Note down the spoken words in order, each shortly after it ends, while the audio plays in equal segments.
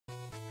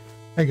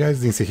Hey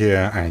guys, DinXy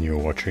here, and you're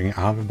watching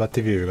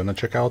TV. We're gonna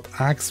check out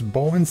Axe,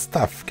 Bow and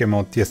Stuff. Came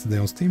out yesterday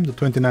on Steam, the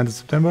 29th of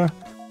September.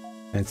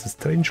 And it's a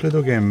strange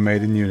little game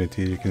made in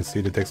Unity. You can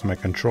see the text on my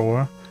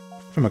controller.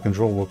 My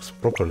controller works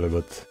properly,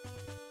 but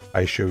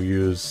I should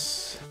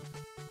use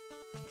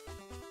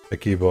the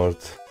keyboard.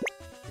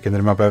 You can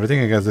remap everything.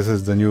 I guess this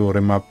is the new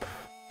remap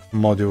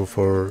module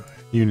for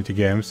Unity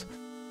games.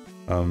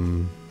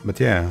 But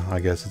yeah, I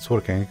guess it's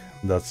working.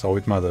 That's all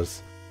it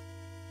matters.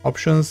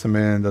 Options, I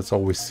mean, that's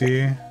all we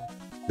see.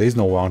 There is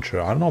no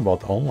launcher. I don't know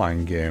about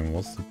online game.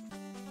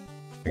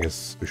 I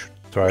guess we should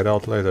try it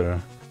out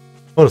later.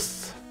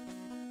 First,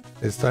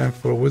 it's time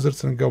for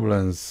Wizards and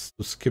Goblins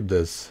to skip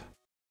this.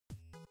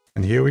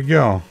 And here we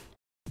go.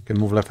 I can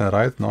move left and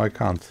right. No, I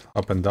can't.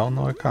 Up and down.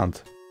 No, I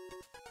can't.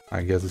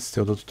 I guess it's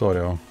still the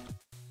tutorial.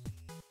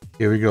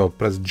 Here we go.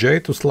 Press J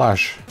to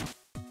slash.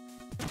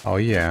 Oh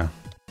yeah.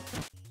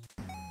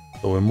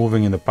 So we're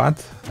moving in the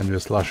path and we're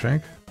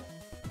slashing.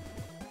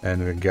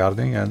 And we're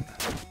guarding and...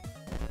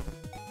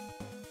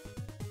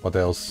 what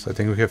else? I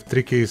think we have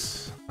 3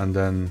 keys and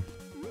then...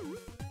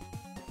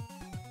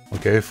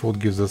 okay, food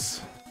gives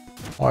us...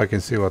 oh, I can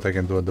see what I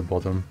can do at the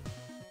bottom.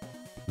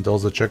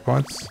 Those are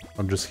checkpoints?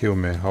 Or just heal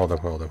me? Hold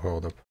up.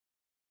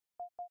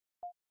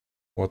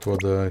 What were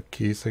the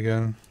keys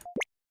again?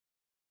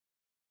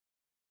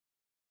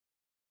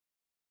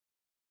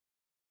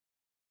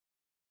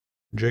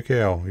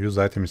 JKL, use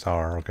items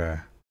R, okay.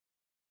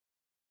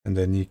 And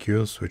then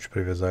EQ, switch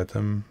previous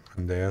item,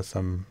 and there are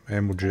some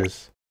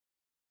emojis.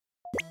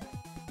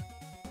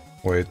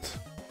 Wait.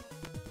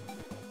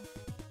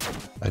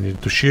 I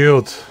need to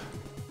shield!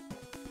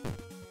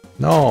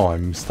 No, I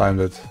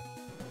mistimed it.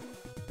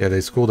 Yeah,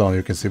 there's cooldown,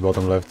 you can see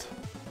bottom left.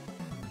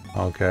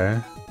 Okay.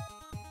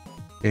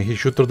 Can he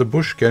shoot through the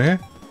bush, can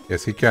he?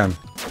 Yes, he can.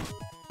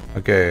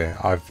 Okay,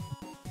 I've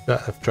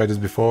tried this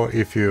before.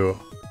 If you...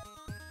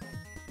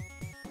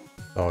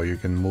 oh, you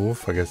can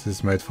move. I guess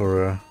it's made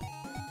for...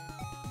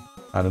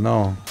 I don't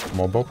know,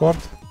 mobile port?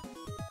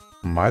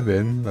 Might be.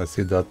 I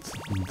see that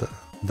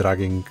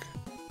dragging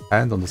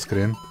hand on the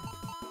screen.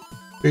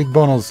 Speed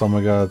bonus, oh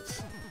my god.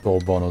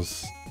 12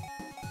 bonus.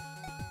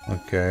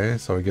 Okay,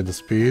 so we get the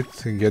speed,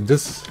 get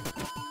this,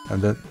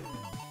 and then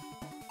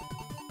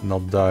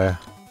not die.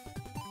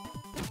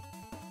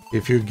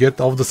 If you get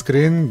off the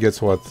screen,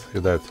 guess what?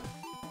 You're dead.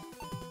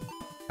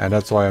 And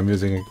that's why I'm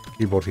using a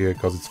keyboard here,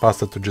 because it's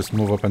faster to just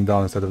move up and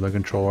down instead of the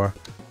controller.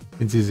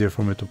 It's easier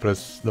for me to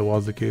press the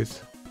WASD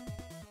keys.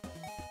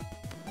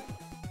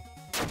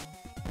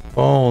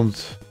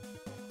 Found.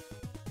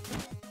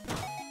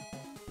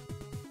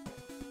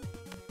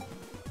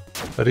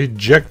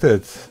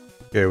 Rejected.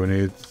 Okay, we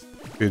need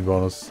speed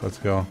bonus. Let's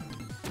go.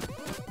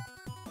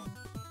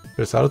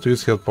 Press R to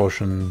use health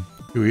potion.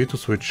 QE to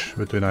switch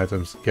between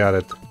items. Got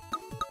it.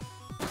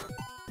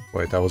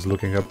 Wait, I was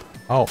looking up.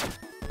 Oh.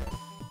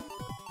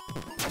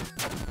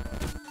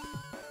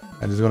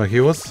 And it's gonna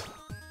heal us?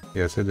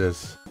 Yes, it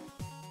is.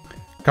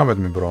 Come at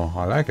me, bro.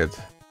 I like it.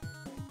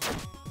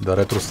 The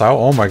retro style.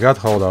 Oh my god,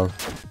 hold on.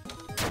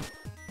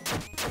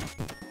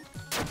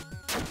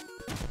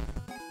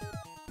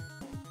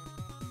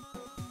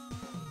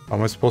 How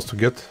am I supposed to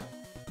get?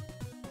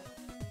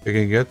 You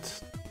can get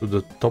to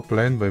the top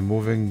lane by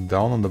moving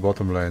down on the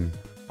bottom lane.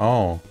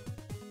 Oh.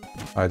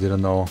 I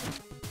didn't know.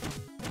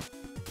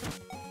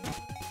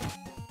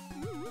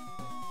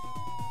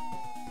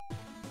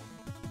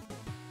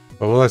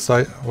 Where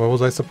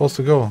was I supposed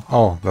to go?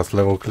 Oh, that's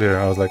level clear.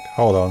 I was like,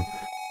 hold on.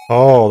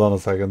 Hold on a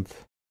second.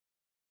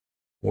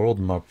 World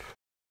map.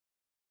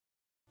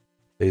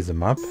 There's a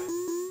map.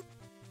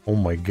 Oh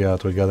my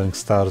god, we're gathering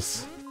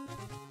stars.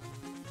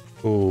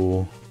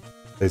 Ooh.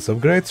 There's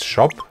upgrades?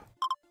 Shop?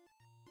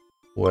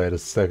 Wait a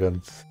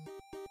second.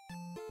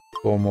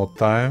 One more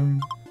time.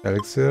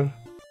 Elixir.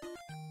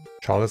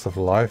 Chalice of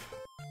Life.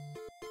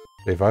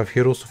 Revive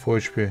heroes to 4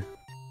 HP.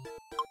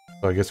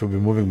 So I guess we'll be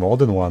moving more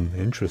than one.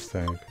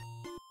 Interesting.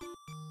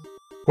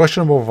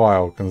 Questionable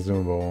vial.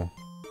 Consumable.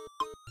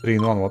 3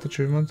 in 1. What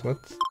achievement? What?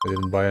 I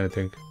didn't buy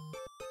anything.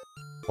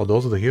 Oh,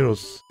 those are the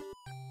heroes.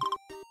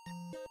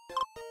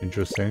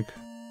 Interesting.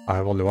 I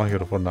have only one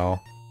hero for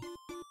now.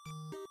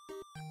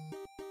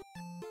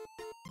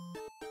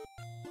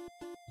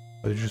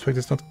 Did you expect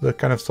it's not that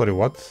kind of story?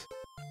 What?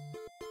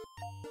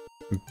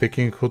 I'm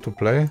picking who to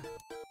play?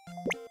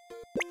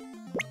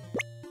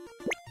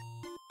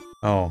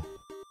 Oh.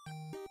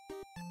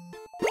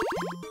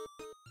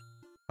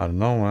 I don't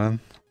know, man.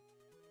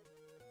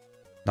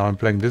 Now I'm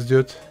playing this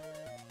dude.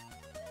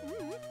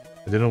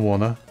 I didn't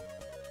wanna.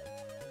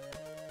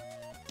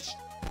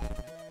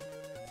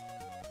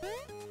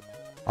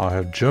 I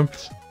have jump.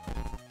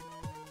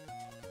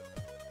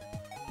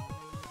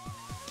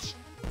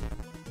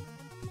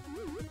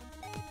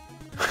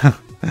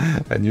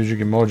 And using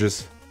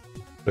emojis.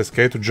 Press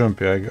K to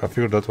jump, yeah, I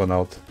figured that one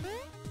out.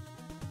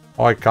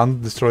 Oh, I can't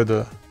destroy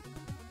the...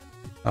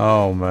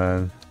 oh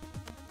man.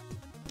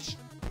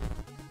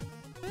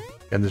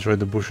 Can't destroy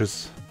the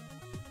bushes.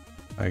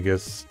 I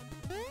guess.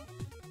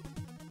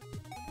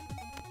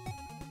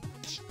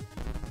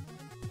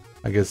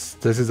 I guess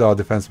this is our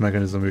defense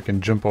mechanism. We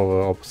can jump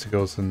over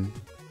obstacles and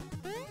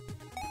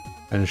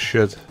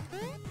shit.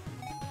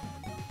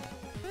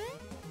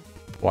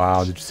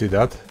 Wow, did you see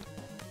that?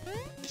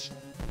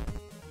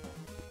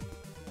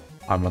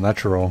 I'm a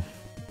natural.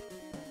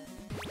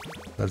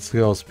 Let's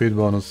go, speed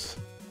bonus.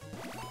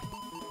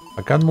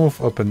 I can't move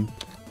up and...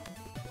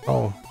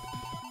 Oh.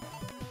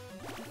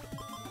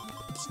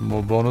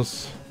 More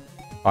bonus.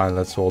 Fine,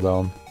 let's roll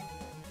down.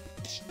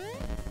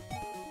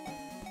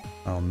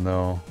 Oh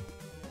no.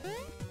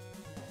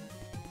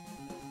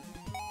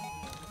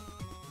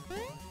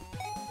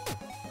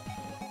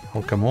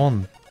 Oh, come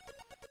on.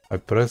 I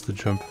pressed the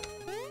jump.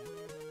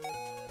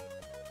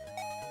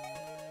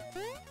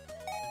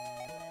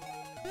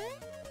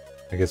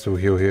 I guess we'll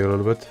heal here a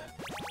little bit.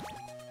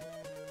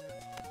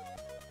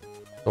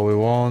 So we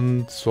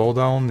want slow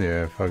down?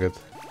 Yeah, fuck it.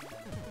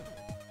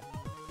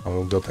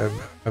 Oh, we got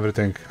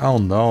everything. Oh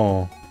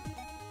no!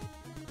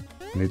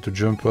 I need to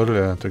jump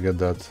earlier to get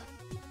that.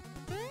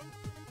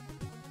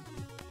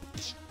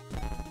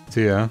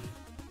 See ya.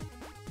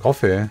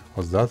 Coffee?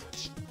 What's that?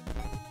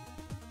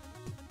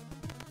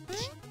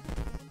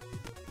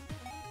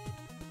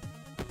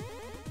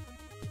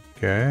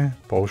 Okay,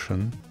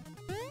 potion.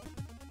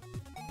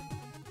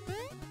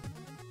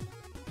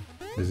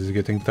 This is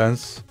getting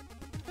tense.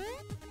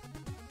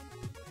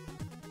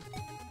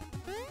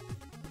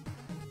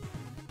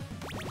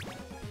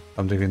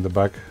 Something in the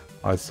back.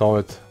 I saw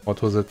it.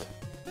 What was it?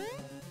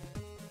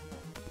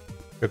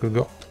 I could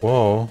go.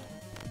 Whoa.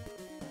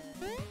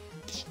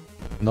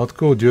 Not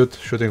cool, dude.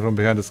 Shooting from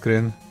behind the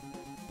screen.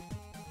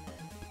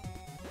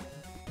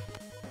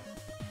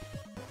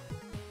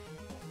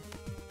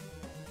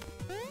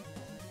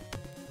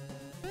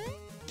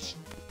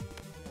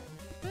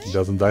 He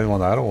doesn't die in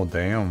one arrow.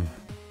 Damn.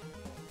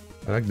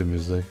 I like the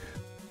music.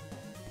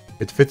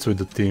 It fits with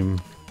the theme.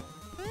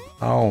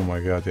 Oh my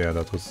god, yeah,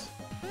 that was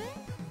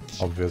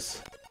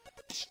obvious.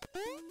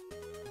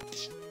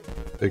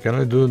 They can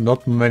only do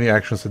not many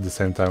actions at the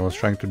same time. I was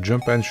trying to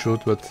jump and shoot,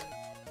 but...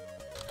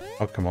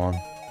 Oh, come on.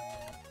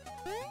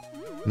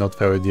 Not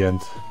fair at the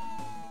end.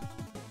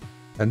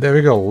 And there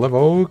we go,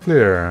 level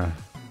clear.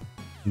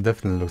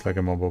 Definitely looks like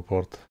a mobile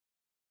port.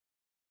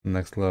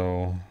 Next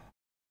level.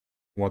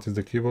 What is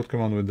the keyboard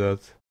command with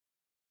that?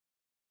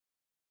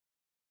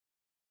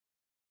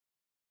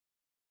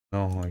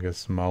 No, I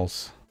guess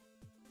mouse.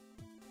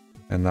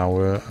 And now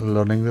we're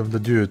learning of the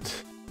dude.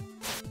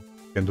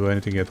 Can't do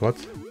anything yet, what?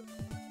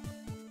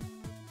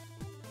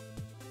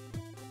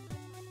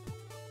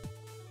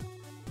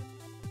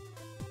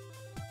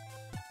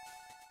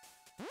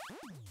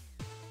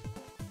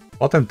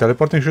 What, I'm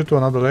teleporting you to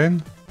another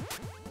lane?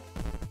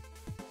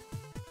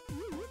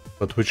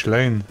 But which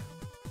lane?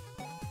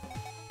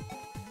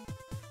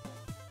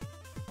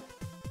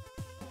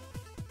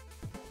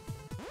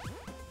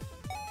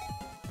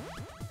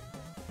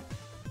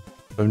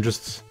 I'm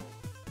just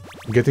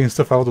getting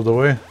stuff out of the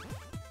way.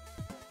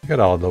 Get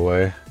out of the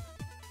way.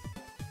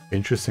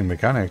 Interesting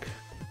mechanic.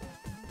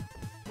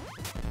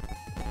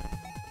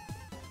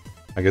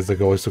 I guess the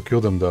goal is to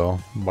kill them though,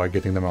 by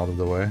getting them out of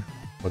the way.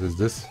 What is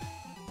this?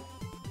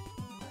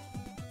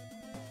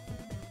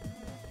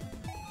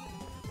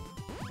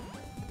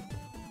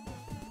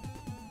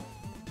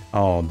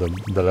 Oh,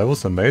 the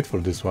levels are made for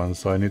this one,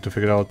 so I need to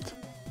figure out...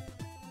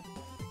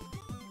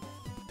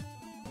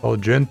 Oh,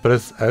 Jen,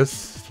 press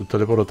S to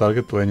teleport a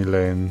target to any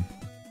lane.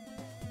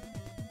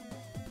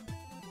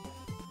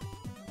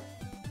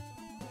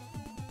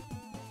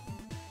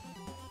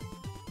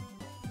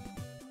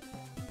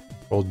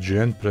 Oh,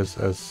 Jen, press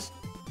S.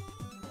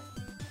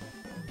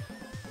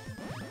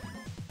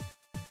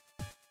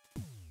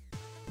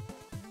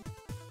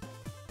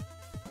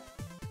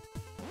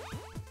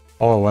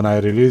 Oh, when I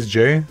release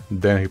J,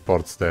 then he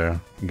ports there.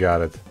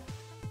 Got it.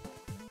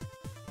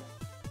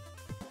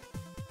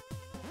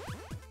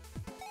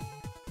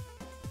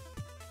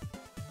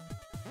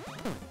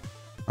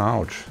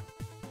 Ouch.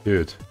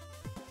 Dude.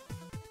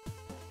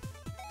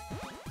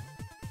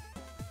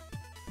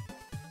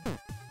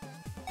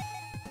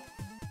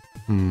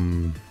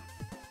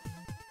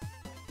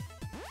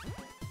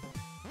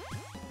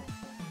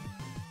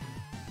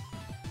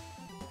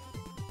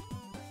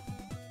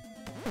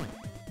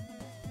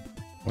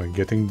 We're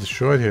getting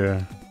destroyed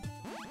here.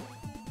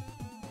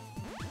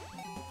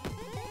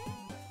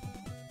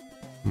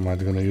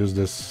 Might gonna use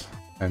this,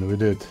 and we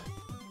did.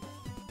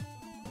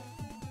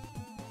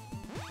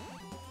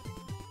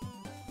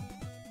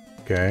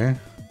 Okay,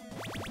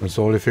 I'm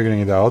slowly figuring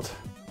it out.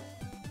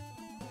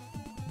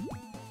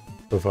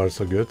 So far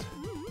so good.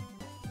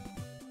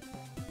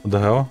 What the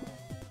hell?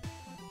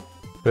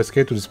 Press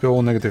K to dispel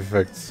all negative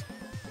effects.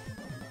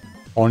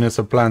 Onions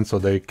are planned so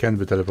they can't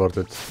be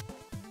teleported.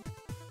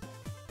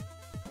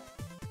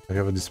 I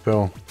have a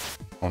dispel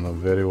on a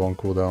very long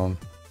cooldown.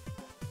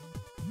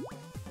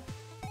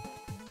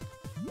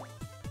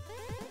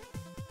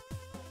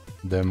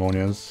 Damn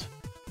onions.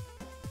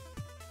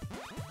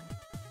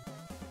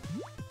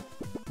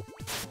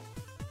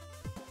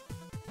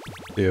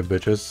 See ya,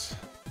 bitches.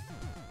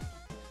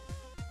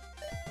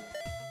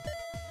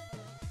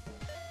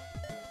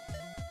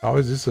 How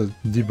is this a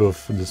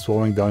debuff? The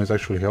slowing down is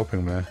actually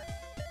helping me.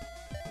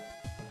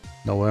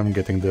 No way I'm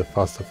getting the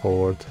faster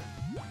forward.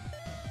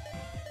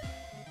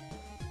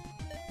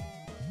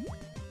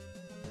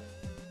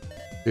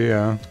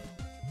 Yeah.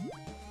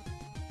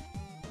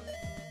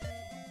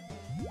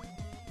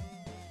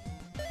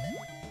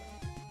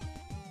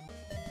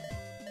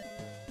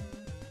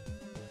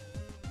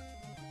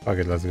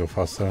 Okay, let's go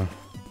faster.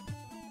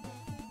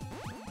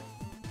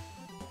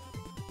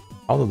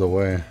 Out of the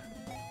way.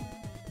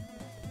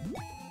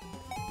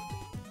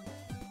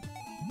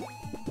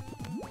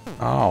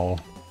 Ow.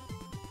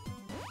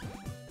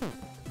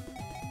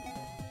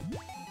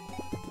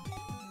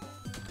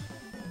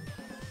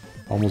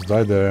 Almost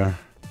died there.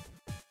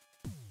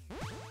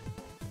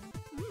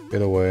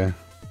 Get away.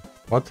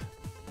 What?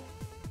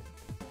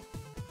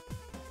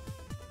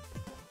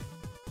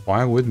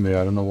 Why with me?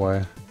 I don't know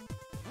why.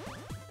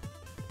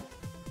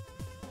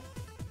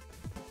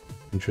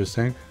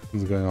 Interesting.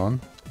 What's going on?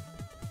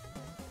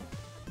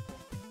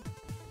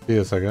 See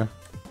a second.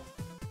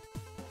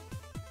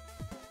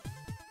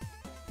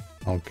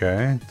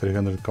 Okay,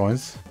 300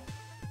 coins.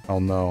 Oh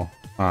no.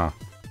 Ah.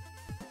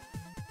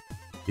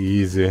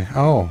 Easy.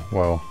 Oh,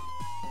 well.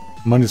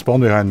 Money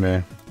spawned behind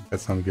me.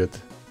 That's not good.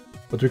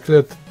 But we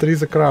cleared 3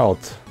 the crowd.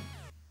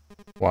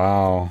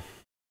 Wow.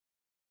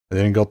 I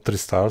didn't got 3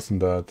 stars in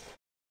that.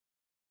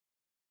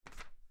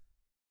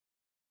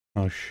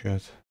 Oh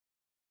shit.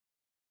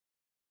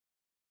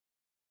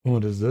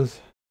 What is this?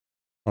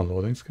 A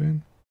loading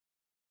screen?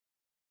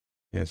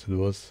 Yes, it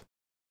was.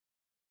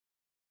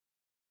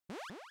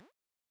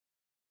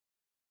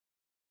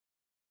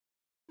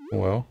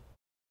 Well.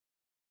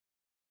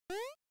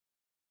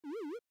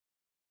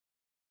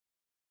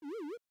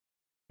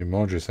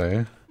 Emojis,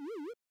 eh?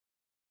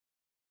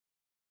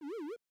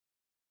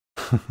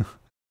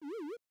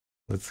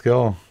 Let's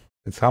go.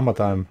 It's hammer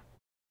time.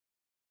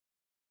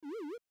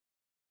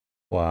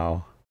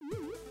 Wow.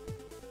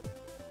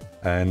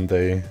 And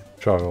they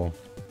travel.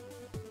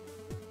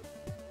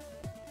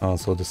 Oh,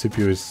 so the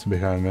CPU is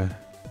behind me.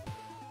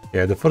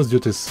 Yeah, the first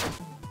duty is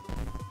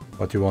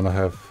what you wanna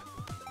have.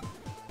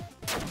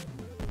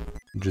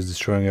 Just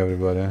destroying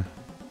everybody.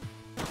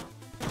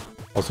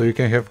 Also, you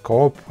can have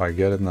co-op. I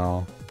get it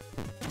now.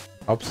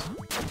 Oops.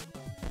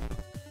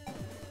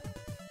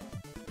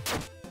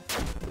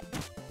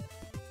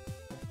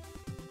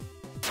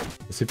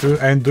 The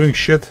CPU ain't doing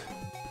shit.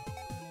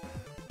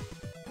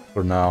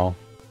 For now.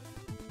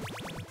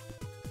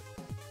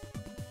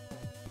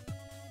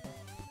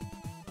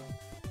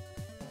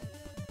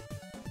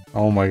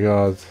 Oh my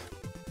god.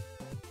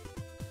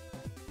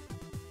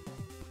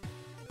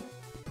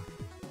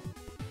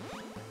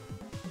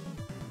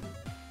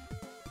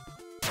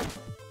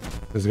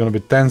 It's gonna be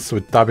tense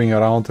with tabbing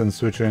around and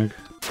switching.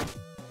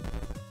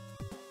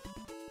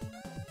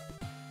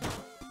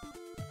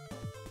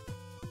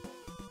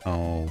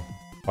 Oh,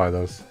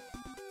 spiders.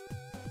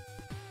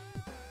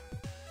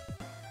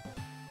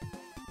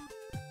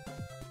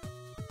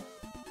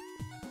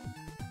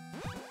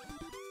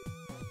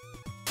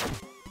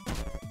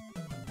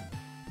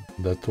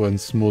 That went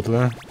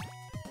smoothly.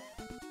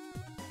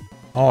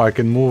 Oh, I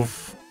can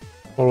move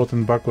forward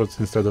and backwards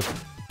instead of...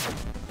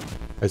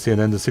 I see,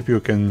 and then the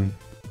CPU can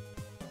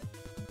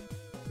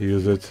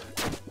use it.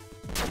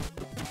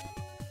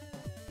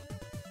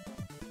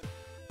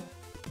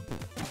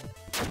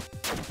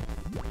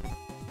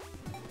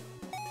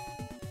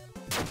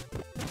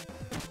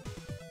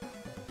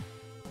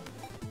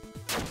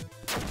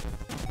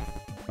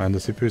 And the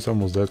CPU is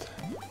almost dead.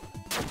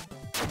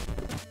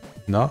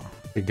 No,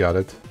 he got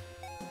it.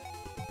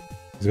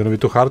 It's gonna be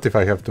too hard if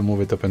I have to move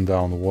it up and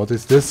down. What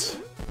is this?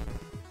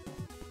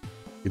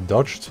 He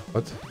dodged?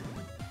 What?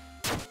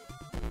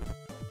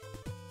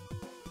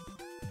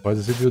 Why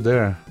is the CPU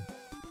there?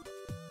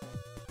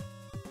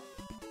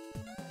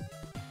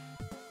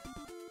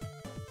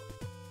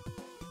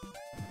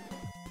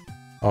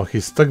 Oh,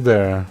 he's stuck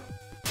there.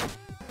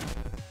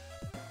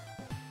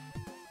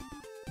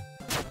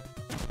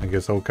 I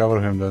guess I'll cover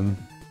him then.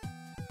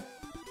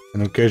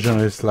 And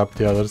occasionally slap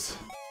the others.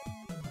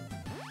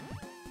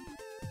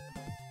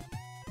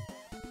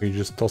 Are you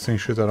just tossing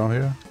shit around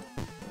here?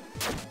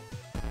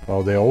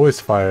 Wow, they always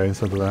fire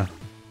instantly.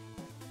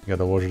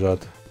 Gotta watch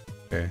that.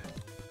 Okay.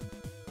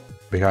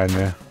 Behind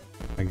me.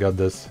 I got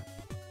this.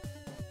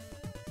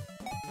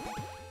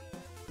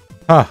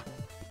 Ha!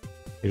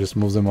 He just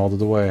moves them out of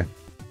the way.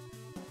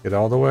 Get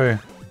out of the way.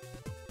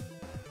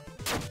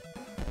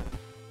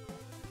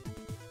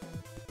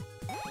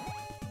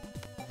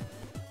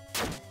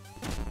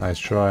 Nice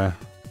try.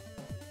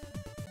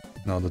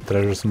 Now the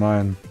treasure's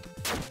mine.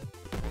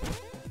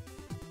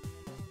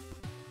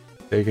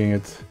 Taking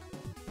it.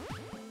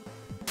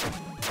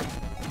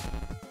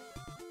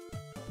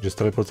 Just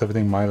teleports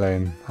everything in my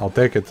lane. I'll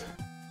take it.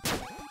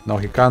 No,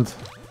 he can't.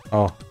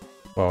 Oh.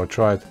 Well, I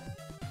tried.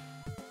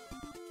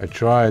 I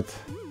tried.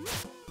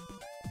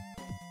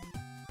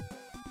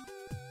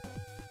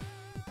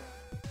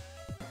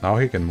 Now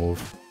he can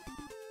move.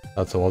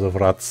 That's a lot of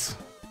rats.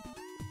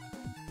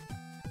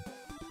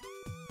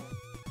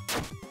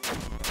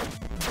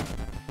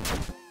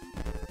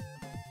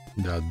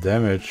 Without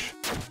damage.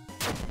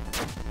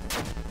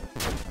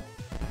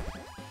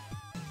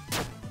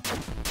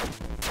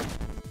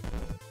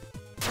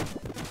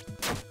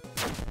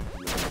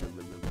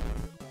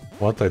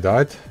 What? I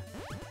died?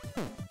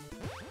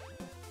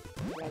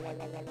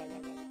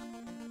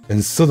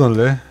 And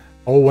suddenly,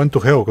 all went to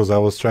hell because I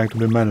was trying to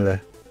be manly.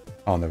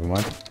 Oh, never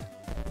mind.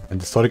 And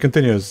the story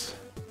continues.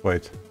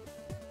 Wait.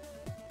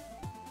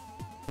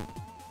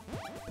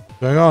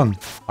 What's going on?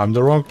 I'm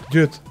the wrong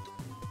dude.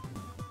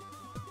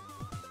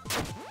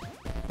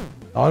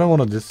 I don't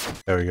want to this.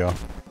 There we go.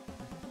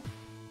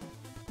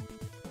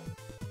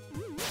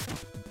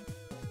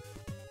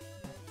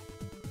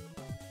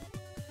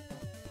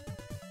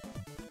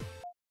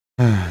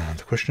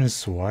 The question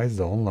is, why is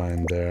the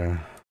online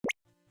there?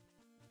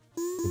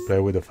 To play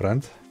with a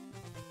friend?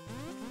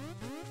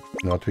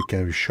 What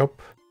can we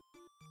shop?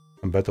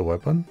 A better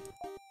weapon?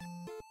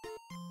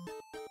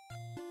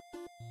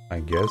 I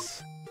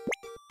guess.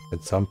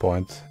 At some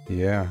point,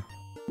 yeah.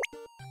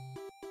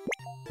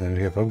 Then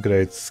we have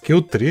upgrades.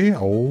 Skill 3?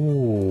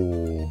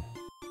 Oh.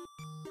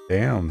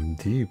 Damn,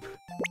 deep.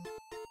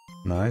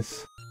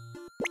 Nice.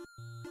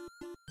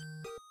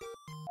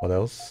 What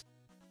else?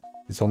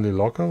 It's only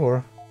local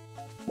or?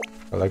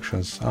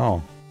 Collections.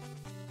 Oh.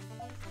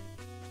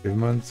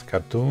 Achievements,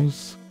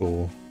 cartoons.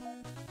 Cool.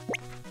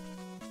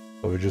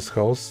 So we just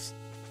host.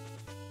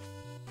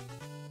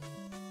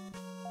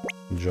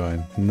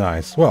 Join.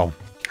 Nice. Well,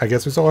 I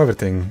guess we saw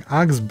everything.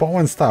 Axe, bow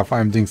and stuff.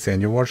 I'm DinXy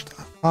and you watched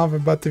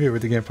But TV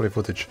with the gameplay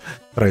footage.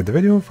 Rate the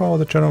video, follow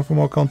the channel for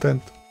more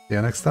content. See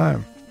you next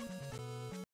time.